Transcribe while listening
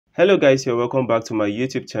Hello guys, you're welcome back to my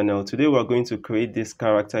YouTube channel. Today we're going to create this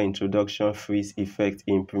character introduction freeze effect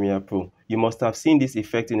in Premiere Pro. You must have seen this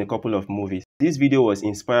effect in a couple of movies. This video was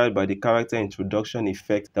inspired by the character introduction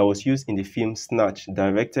effect that was used in the film Snatch,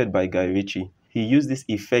 directed by Guy Ritchie. He used this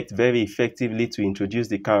effect very effectively to introduce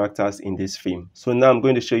the characters in this film. So now I'm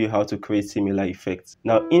going to show you how to create similar effects.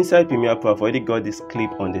 Now inside Premiere Pro, I've already got this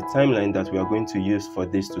clip on the timeline that we are going to use for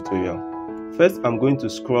this tutorial. First, I'm going to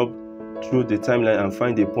scrub through the timeline and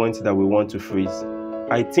find the point that we want to freeze.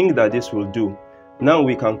 I think that this will do. Now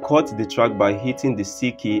we can cut the track by hitting the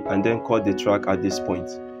C key and then cut the track at this point.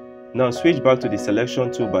 Now switch back to the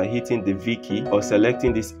selection tool by hitting the V key or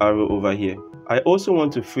selecting this arrow over here. I also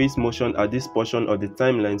want to freeze motion at this portion of the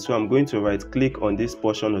timeline, so I'm going to right click on this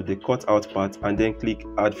portion of the cut out part and then click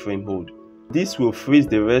add frame hold. This will freeze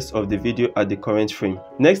the rest of the video at the current frame.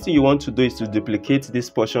 Next thing you want to do is to duplicate this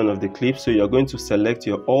portion of the clip, so you're going to select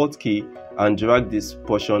your Alt key and drag this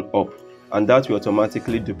portion up, and that will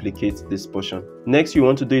automatically duplicate this portion. Next you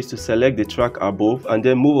want to do is to select the track above and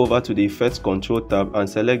then move over to the Effects Control tab and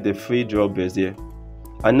select the Free Draw Bezier.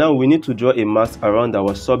 And now we need to draw a mask around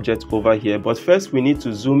our subject over here, but first we need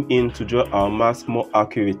to zoom in to draw our mask more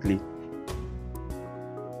accurately.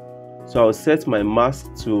 So I'll set my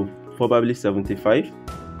mask to probably 75,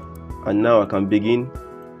 and now I can begin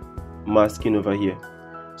masking over here.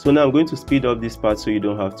 So now I'm going to speed up this part so you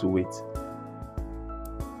don't have to wait.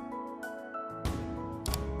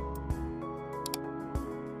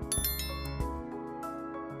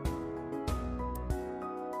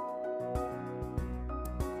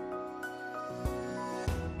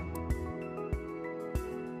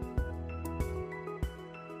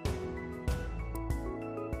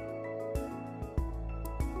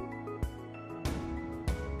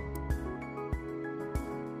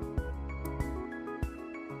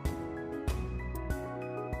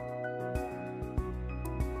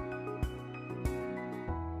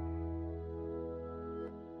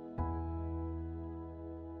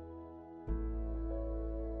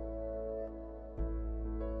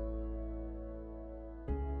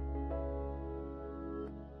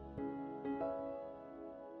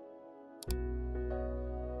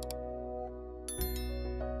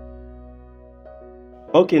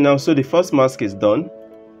 Okay, now so the first mask is done.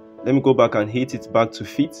 Let me go back and hit it back to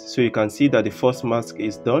fit so you can see that the first mask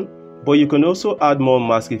is done. But you can also add more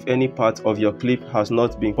masks if any part of your clip has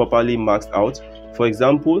not been properly maxed out. For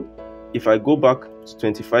example, if I go back to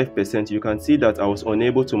 25%, you can see that I was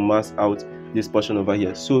unable to mask out this portion over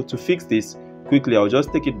here. So to fix this quickly, I'll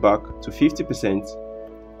just take it back to 50%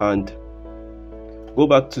 and go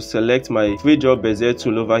back to select my Free Draw Bezier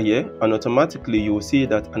tool over here, and automatically you will see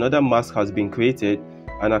that another mask has been created,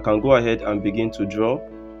 and I can go ahead and begin to draw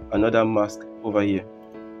another mask over here.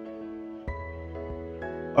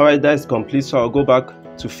 Alright, that is complete, so I'll go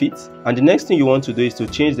back to fit, and the next thing you want to do is to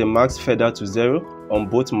change the mask feather to 0 on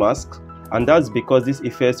both masks, and that's because this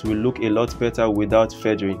effect will look a lot better without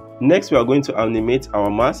feathering. Next we are going to animate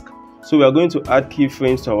our mask, so we are going to add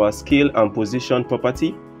keyframes to our scale and position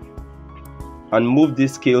property and move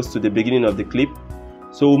these scales to the beginning of the clip.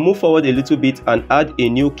 So we'll move forward a little bit and add a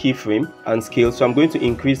new keyframe and scale. So I'm going to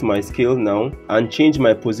increase my scale now and change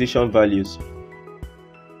my position values.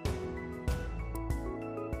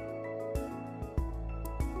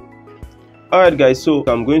 Alright guys, so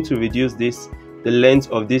I'm going to reduce the length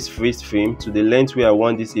of this freeze frame to the length where I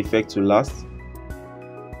want this effect to last.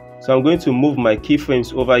 So I'm going to move my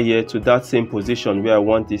keyframes over here to that same position where I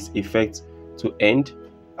want this effect to end,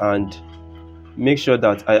 and make sure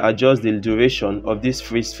that I adjust the duration of this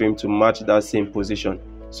freeze frame to match that same position.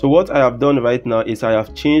 So what I have done right now is I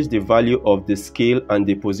have changed the value of the scale and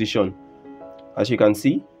the position, as you can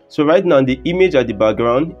see. So right now the image at the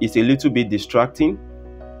background is a little bit distracting.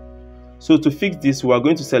 So to fix this, we are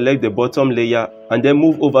going to select the bottom layer and then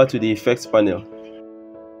move over to the effects panel.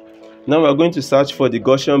 Now we are going to search for the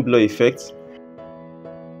Gaussian blur effect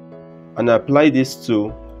and apply this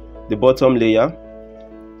to the bottom layer.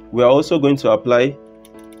 We are also going to apply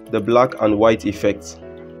the black and white effects.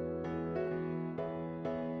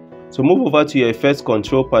 So move over to your effects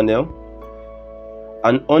control panel,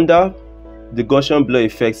 and under the Gaussian blur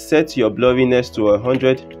effect, set your blurriness to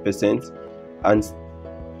 100% and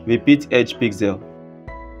repeat edge pixel.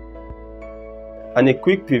 And a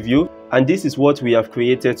quick preview, and this is what we have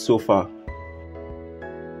created so far.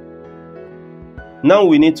 Now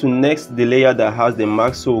we need to next the layer that has the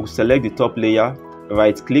mask, so we'll select the top layer,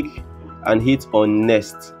 right click and hit on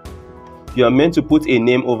next. You are meant to put a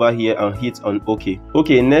name over here and hit on OK.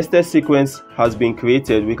 Okay, a nested sequence has been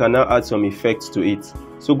created. We can now add some effects to it.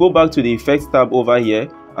 So go back to the effects tab over here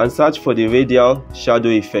and search for the radial shadow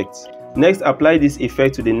effect. Next, apply this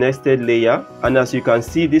effect to the nested layer, and as you can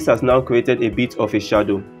see, this has now created a bit of a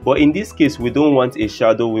shadow. But in this case, we don't want a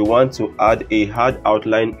shadow, we want to add a hard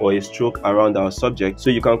outline or a stroke around our subject. So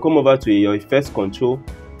you can come over to your Effects Control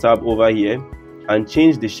tab over here and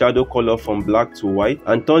change the shadow color from black to white,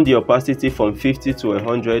 and turn the opacity from 50 to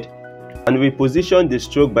 100, and reposition the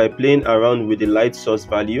stroke by playing around with the light source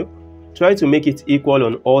value. Try to make it equal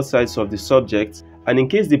on all sides of the subject, and in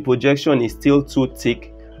case the projection is still too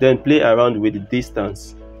thick, then play around with the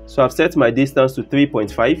distance. So I've set my distance to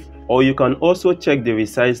 3.5, or you can also check the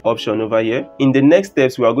resize option over here. In the next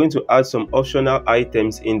steps, we are going to add some optional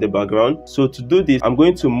items in the background. So to do this, I'm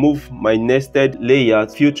going to move my nested layer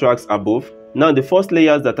few tracks above. Now the first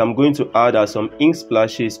layers that I'm going to add are some ink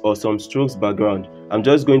splashes or some strokes background. I'm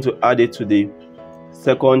just going to add it to the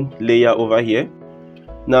second layer over here.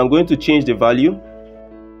 Now I'm going to change the value.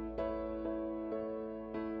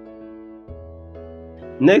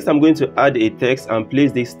 Next, I'm going to add a text and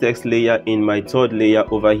place this text layer in my third layer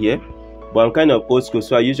over here. But I'm kind of old school,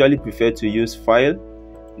 so I usually prefer to use File,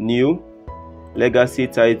 New, Legacy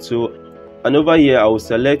Title, and over here I will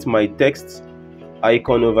select my text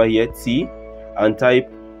icon over here, T, and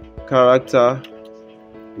type Character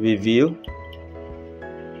Reveal.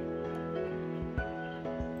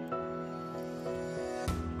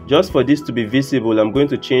 Just for this to be visible, I'm going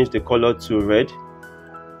to change the color to red.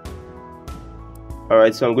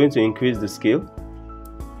 Alright, so I'm going to increase the scale.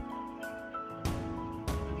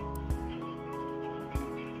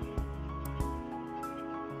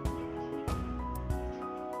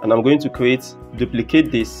 And I'm going to duplicate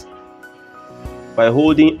this by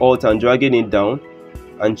holding Alt and dragging it down,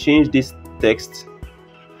 and change this text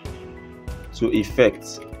to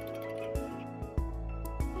Effects.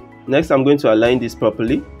 Next, I'm going to align this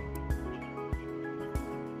properly.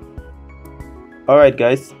 Alright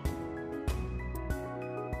guys,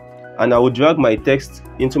 and I will drag my text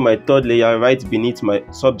into my third layer right beneath my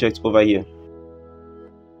subject over here.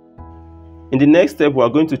 In the next step, we are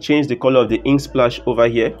going to change the color of the ink splash over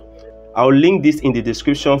here. I'll link this in the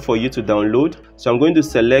description for you to download. So I'm going to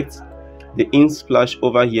select the ink splash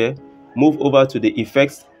over here, move over to the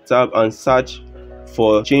Effects tab and search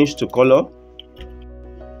for Change to Color.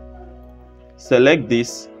 Select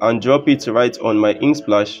this and drop it right on my ink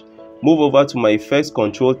splash. Move over to my Effects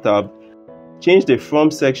Control tab. Change the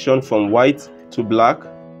From section from white to black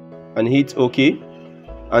and hit OK,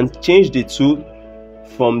 and change the two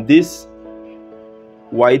from this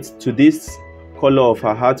white to this color of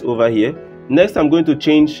her heart over here. Next, I'm going to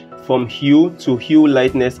change from hue to hue,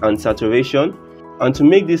 lightness and saturation. And to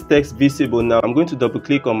make this text visible now, I'm going to double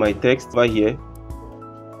click on my text over here,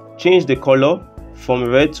 change the color from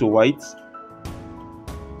red to white,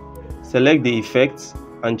 select the effects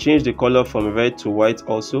and change the color from red to white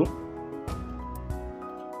also.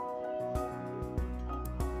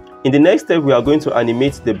 In the next step, we are going to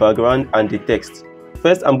animate the background and the text.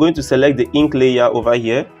 First, I'm going to select the ink layer over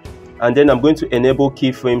here, and then I'm going to enable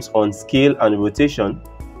keyframes on scale and rotation.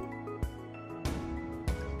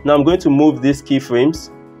 Now I'm going to move these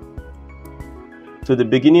keyframes to the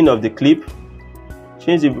beginning of the clip,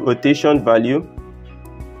 change the rotation value.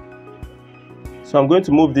 So I'm going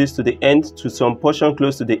to move this to the end, to some portion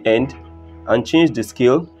close to the end, and change the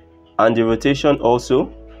scale and the rotation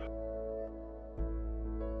also.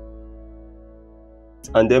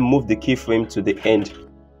 And then move the keyframe to the end.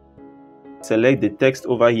 Select the text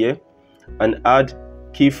over here and add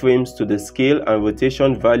keyframes to the scale and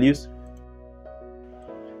rotation values.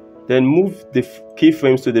 Then move the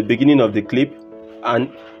keyframes to the beginning of the clip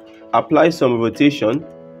and apply some rotation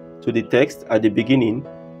to the text at the beginning,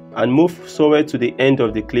 and move somewhere to the end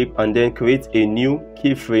of the clip and then create a new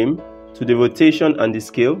keyframe to the rotation and the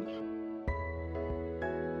scale.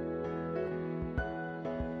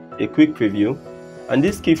 A quick preview. And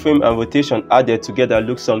this keyframe and rotation added together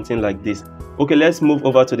looks something like this. Okay, let's move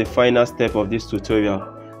over to the final step of this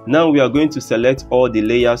tutorial. Now we are going to select all the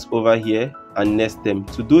layers over here and nest them.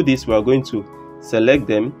 To do this, we are going to select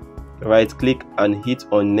them, right click and hit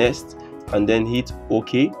on nest, and then hit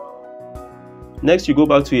OK. Next, you go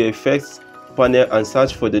back to your effects panel and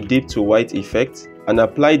search for the deep to white effect and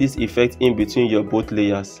apply this effect in between your both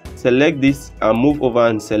layers. Select this and move over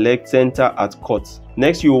and select center at cut.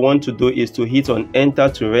 Next you want to do is to hit on enter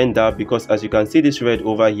to render, because as you can see this red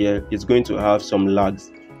over here is going to have some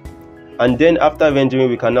lags. And then after rendering,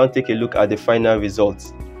 we can now take a look at the final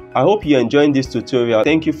results. I hope you enjoyed this tutorial.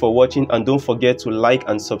 Thank you for watching, and don't forget to like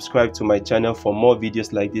and subscribe to my channel for more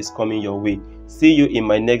videos like this coming your way. See you in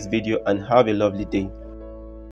my next video and have a lovely day.